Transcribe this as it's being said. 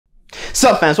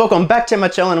Sup fans, welcome back to my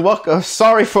channel and welcome.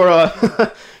 Sorry for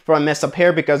for a messed up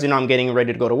hair because I'm getting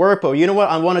ready to go to work, but you know what,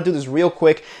 I want to do this real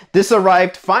quick. This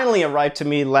finally arrived to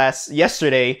me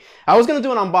yesterday. I was gonna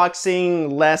do an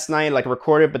unboxing last night, like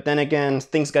record it, but then again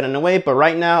things got in the way. But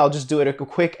right now I'll just do it as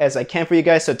quick as I can for you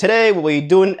guys. So today we'll be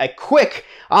doing a quick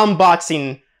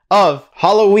unboxing of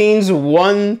Halloween's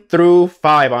 1 through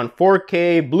 5 on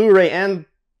 4K Blu-ray and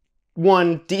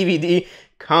 1 DVD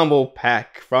combo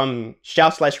pack from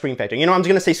Scream Factory. You know, I'm just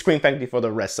gonna say Scream Factory for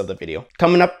the rest of the video.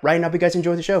 Coming up right now, if you guys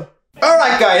enjoy the show.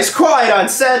 Alright guys, quiet on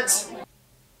set.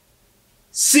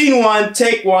 Scene 1,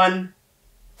 take 1.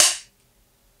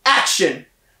 Action!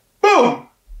 Boom!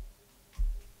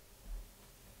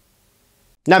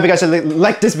 Now if you guys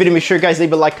like this video, make sure you guys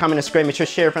leave a like, comment, and subscribe. Make sure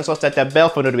to share your friends, also hit that bell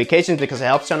for notifications because it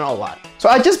helps the channel a lot. So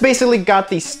I just basically got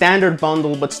the standard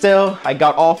bundle, but still, I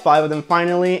got all 5 of them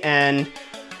finally, and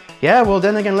yeah, well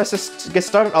then again, let's just get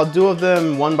started. I'll do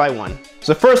them one by one.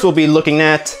 So first we'll be looking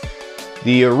at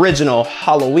the original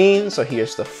Halloween. So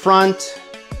here's the front,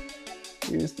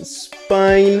 here's the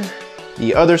spine,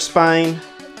 the other spine,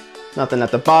 nothing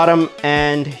at the bottom,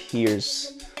 and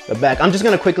here's the back. I'm just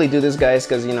gonna quickly do this, guys,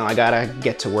 because you know I gotta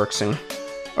get to work soon.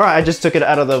 All right, I just took it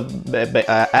out of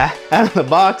the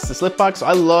box, the slip box. So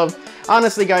I love,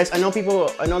 honestly, guys, I know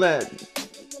that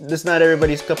this is not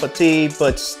everybody's cup of tea,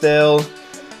 but still,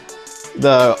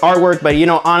 the artwork. But you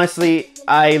know, honestly,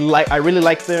 I really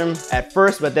liked them at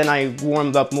first, but then I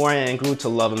warmed up more and grew to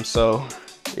love them. So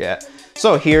yeah.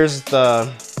 So here's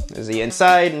the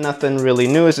inside. Nothing really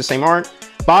new. It's the same art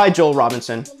by Joel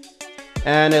Robinson.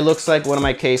 And it looks like one of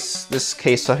my this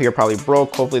case up here probably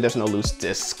broke. Hopefully there's no loose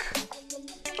disc.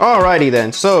 Alrighty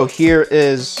then, so here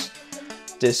is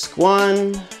disc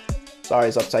 1. Sorry,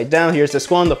 it's upside down. Here's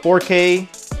disc 1, the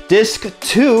 4K. Disc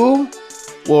 2,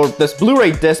 well, this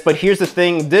Blu-ray disc, but here's the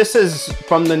thing. This is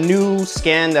from the new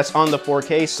scan that's on the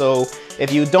 4K. So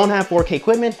if you don't have 4K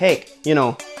equipment, hey, you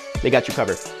know, they got you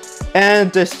covered.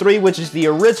 And disc 3, which is the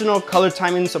original color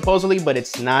timing supposedly, but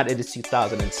it's not. It is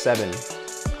 2007.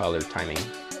 Color timing.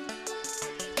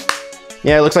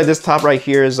 Yeah, it looks like this top right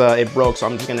here is it broke, so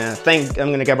I'm gonna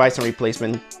buy some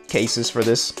replacement cases for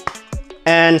this.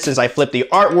 And since I flipped the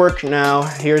artwork now,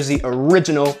 here's the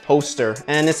original poster,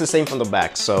 and it's the same from the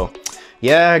back. So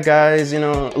yeah, guys, you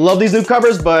know, love these new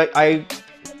covers, but I'm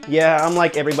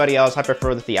like everybody else, I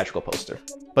prefer the theatrical poster.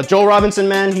 But Joel Robinson,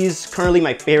 man, he's currently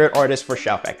my favorite artist for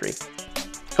Shout Factory.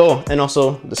 Oh, and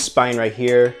also the spine right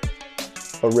here,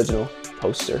 original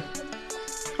poster.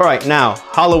 All right, now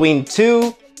Halloween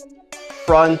 2,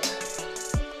 front,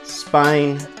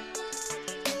 spine,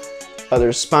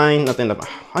 other spine, nothing.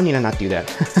 I need to not do that.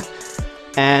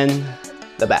 And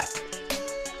the back.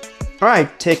 All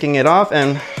right, taking it off,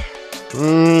 and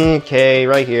okay,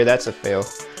 right here, that's a fail.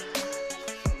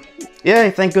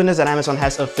 Yeah, thank goodness that Amazon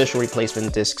has official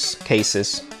replacement discs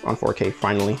cases on 4K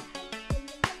finally.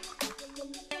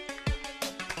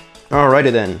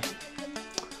 Alrighty then,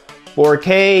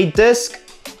 4K disc.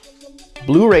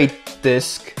 Blu-ray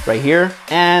disc right here,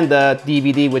 and the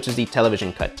DVD, which is the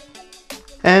television cut.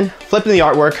 And flipping the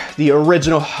artwork, the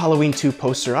original Halloween 2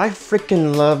 poster. I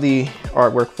freaking love the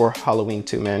artwork for Halloween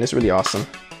 2, man. It's really awesome.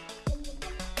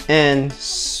 And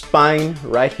spine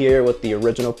right here with the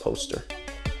original poster.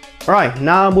 All right,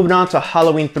 now moving on to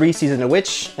Halloween 3 Season of the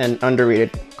Witch, an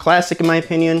underrated classic in my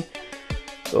opinion.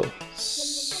 So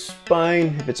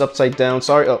spine, if it's upside down,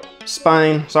 sorry. Oh,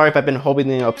 spine, sorry if I've been holding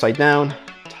it upside down.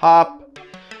 Top.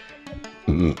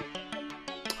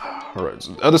 All right,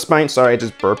 so the other spine, sorry, I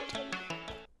just burped.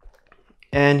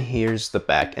 And here's the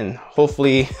back, and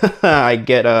hopefully I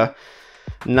get a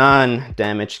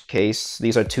non-damaged case.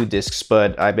 These are 2 discs,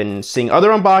 but I've been seeing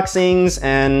other unboxings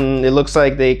and it looks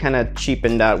like they kind of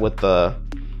cheapened out with the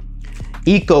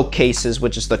eco cases,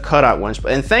 which is the cutout ones.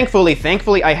 And thankfully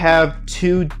I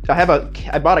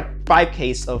bought a 5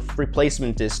 case of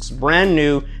replacement discs, brand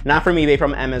new, not from eBay,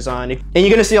 from Amazon. And you're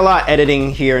gonna see a lot of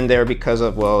editing here and there because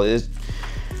of, well,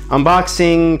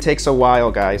 unboxing takes a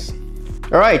while, guys.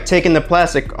 All right, taking the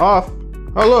plastic off.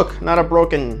 Oh look, not a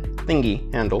broken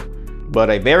thingy handle,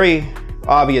 but a very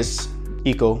obvious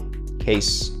eco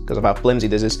case because of how flimsy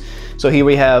this is. So here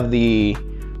we have the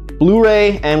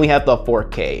Blu-ray and we have the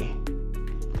 4K.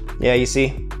 Yeah, you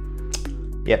see?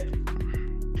 Yep.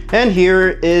 And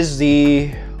here is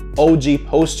the OG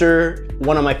poster,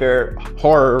 one of my favorite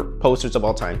horror posters of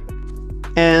all time.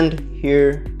 And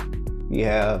here we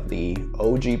have the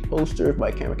OG poster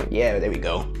by camera. Yeah, there we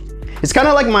go. It's kind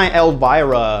of like my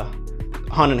Elvira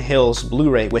Haunted Hills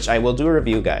Blu-ray, which I will do a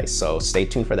review, guys, so stay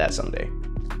tuned for that someday.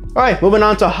 All right, moving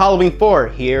on to Halloween 4.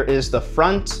 Here is the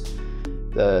front,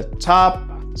 the top,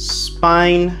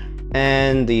 spine,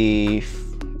 and the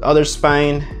other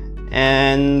spine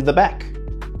and the back.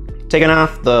 Taking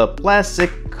off the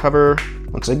plastic cover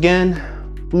once again.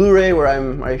 Blu-ray where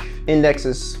my index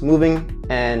is moving,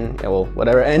 and yeah, well,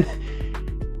 whatever, and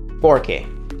 4K.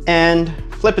 And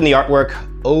flipping the artwork,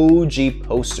 OG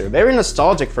poster. Very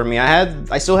nostalgic for me.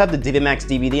 I still have the DiviMax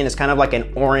DVD, and it's kind of like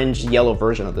an orange yellow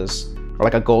version of this, or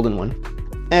like a golden one.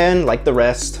 And like the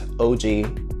rest,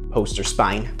 OG poster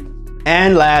spine.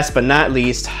 And last but not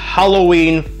least,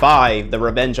 Halloween 5, The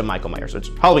Revenge of Michael Myers, which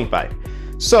is Halloween 5.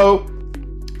 So,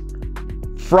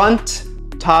 front,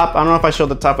 top, I don't know if I showed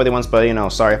the top with the ones, but you know,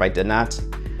 sorry if I did not.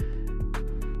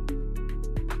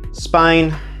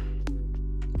 Spine,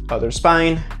 other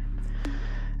spine,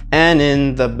 and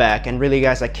in the back. And really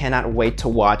guys, I cannot wait to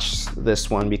watch this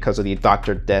one because of the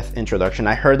Dr. Death introduction.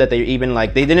 I heard that they even they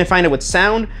didn't find it with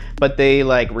sound, but they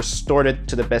restored it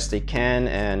to the best they can.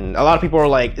 And a lot of people are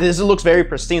like, this looks very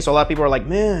pristine. So a lot of people are like,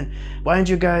 man, why didn't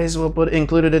you guys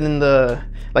included it in the,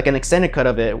 an extended cut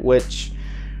of it, which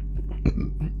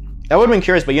I would have been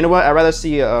curious, but you know what? I'd rather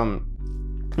see, I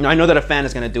know that a fan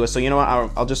is gonna do it, so you know what?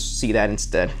 I'll just see that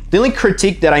instead. The only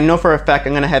critique that I know for a fact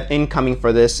I'm gonna have incoming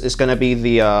for this is gonna be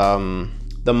the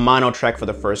mono track for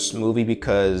the first movie,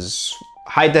 because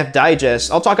High Def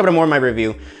Digest, I'll talk about it more in my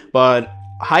review, but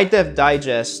High Def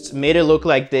Digest made it look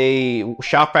like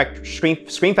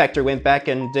Scream Factory went back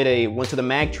and went to the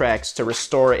mag tracks to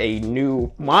restore a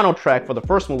new mono track for the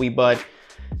first movie, but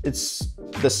it's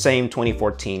the same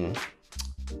 2014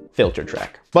 filter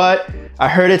track. But I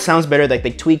heard it sounds better, like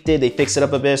they tweaked it, they fixed it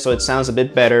up a bit, so it sounds a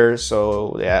bit better.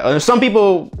 So yeah, some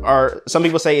people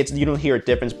say you don't hear a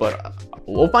difference, but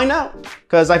we'll find out,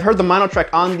 because I've heard the mono track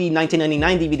on the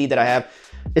 1999 DVD that I have.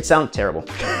 It sounded terrible.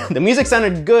 The music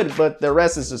sounded good, but the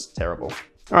rest is just terrible.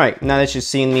 All right, now that you've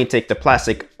seen me take the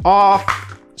plastic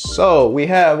off, so we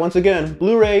have, once again,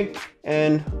 Blu-ray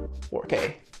and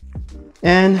 4K.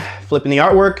 And flipping the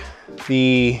artwork,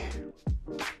 the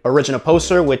original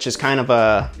poster, which is kind of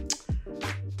a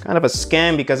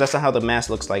scam because that's not how the mask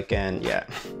looks like, and yeah.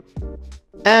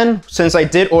 And since I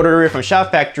did order it from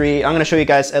Shop Factory, I'm gonna show you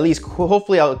guys, at least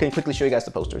hopefully I can quickly show you guys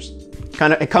the posters.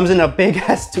 It comes in a big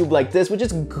ass tube like this, which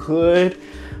is good.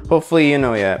 Hopefully, you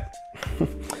know, yeah,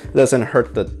 it doesn't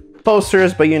hurt the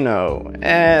posters, but you know,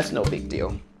 it's no big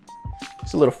deal.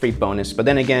 It's a little free bonus, but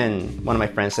then again, one of my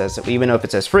friends says even if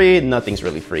it says free, nothing's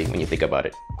really free when you think about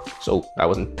it. So I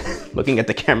wasn't looking at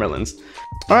the camera lens.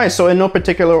 All right, so in no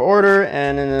particular order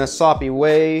and in a sloppy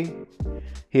way,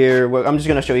 here, I'm just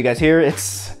gonna show you guys here.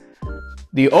 It's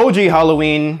the OG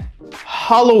Halloween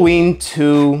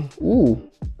 2.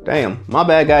 Ooh, damn, my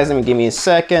bad guys, give me a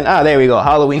second. Ah, there we go,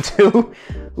 Halloween 2.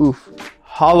 Oof.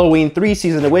 Halloween 3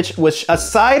 Season of Witch, which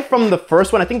aside from the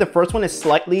first one, I think the first one is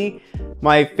slightly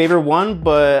my favorite one,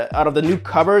 but out of the new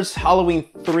covers, Halloween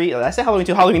 3, I said Halloween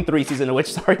 2, Halloween 3 Season of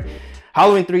Witch, sorry.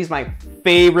 Halloween 3 is my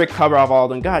favorite cover of all of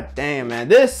them. God damn, man.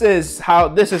 That's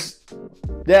how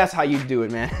you do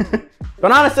it, man.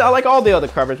 But honestly, I like all the other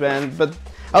covers, man. But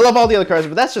I love all the other covers,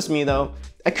 but that's just me though.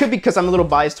 It could be because I'm a little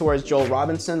biased towards Joel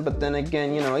Robinson, but then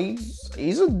again, you know,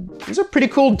 he's a pretty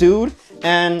cool dude,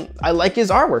 and I like his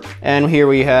artwork. And here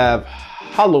we have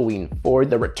Halloween 4,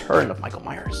 The Return of Michael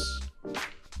Myers.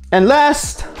 And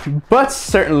last, but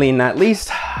certainly not least,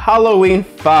 Halloween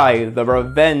 5, The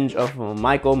Revenge of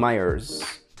Michael Myers,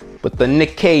 with the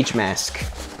Nick Cage mask.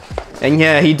 And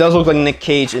yeah, he does look like Nick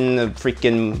Cage in the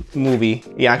freaking movie,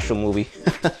 the actual movie.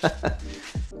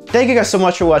 Thank you guys so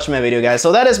much for watching my video, guys.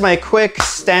 So that is my quick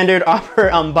standard offer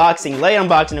unboxing, late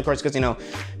unboxing, of course, because, you know,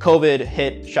 COVID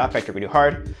hit Shop Factory pretty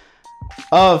hard,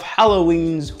 of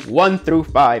Halloweens 1 through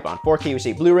 5 on 4K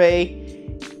UHD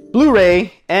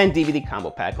Blu-ray and DVD combo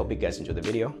pack. Hope you guys enjoyed the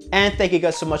video. And thank you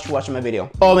guys so much for watching my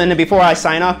video. Oh, and then before I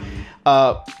sign off,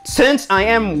 since I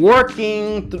am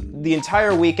working the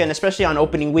entire weekend, especially on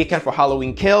opening weekend for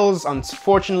Halloween Kills,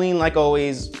 unfortunately, like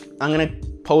always, I'm gonna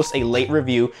post a late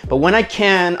review, but when I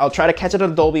can, I'll try to catch it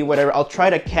on Dolby, whatever. I'll try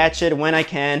to catch it when I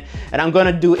can, and I'm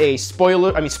gonna do a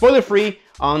spoiler-free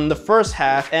on the first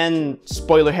half and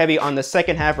spoiler-heavy on the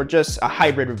second half, or just a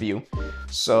hybrid review.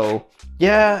 So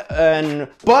yeah,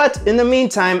 but in the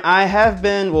meantime, I have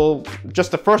been, well,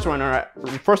 just the first one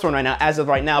right now, as of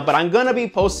right now, but I'm gonna be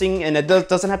posting, and it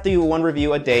doesn't have to be one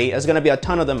review a day. There's gonna be a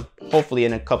ton of them, hopefully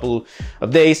in a couple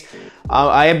of days.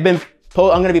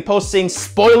 I'm gonna be posting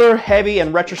spoiler-heavy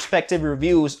and retrospective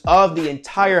reviews of the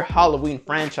entire Halloween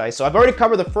franchise. So I've already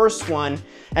covered the first one,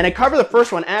 and I covered the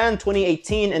first one and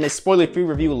 2018 in a spoiler-free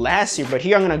review last year, but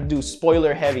here I'm gonna do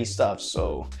spoiler-heavy stuff.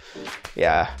 So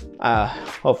yeah,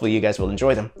 hopefully you guys will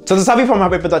enjoy them. So this is Javi from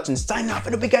Uhd Productions signing off.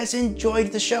 I hope you guys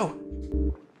enjoyed the show.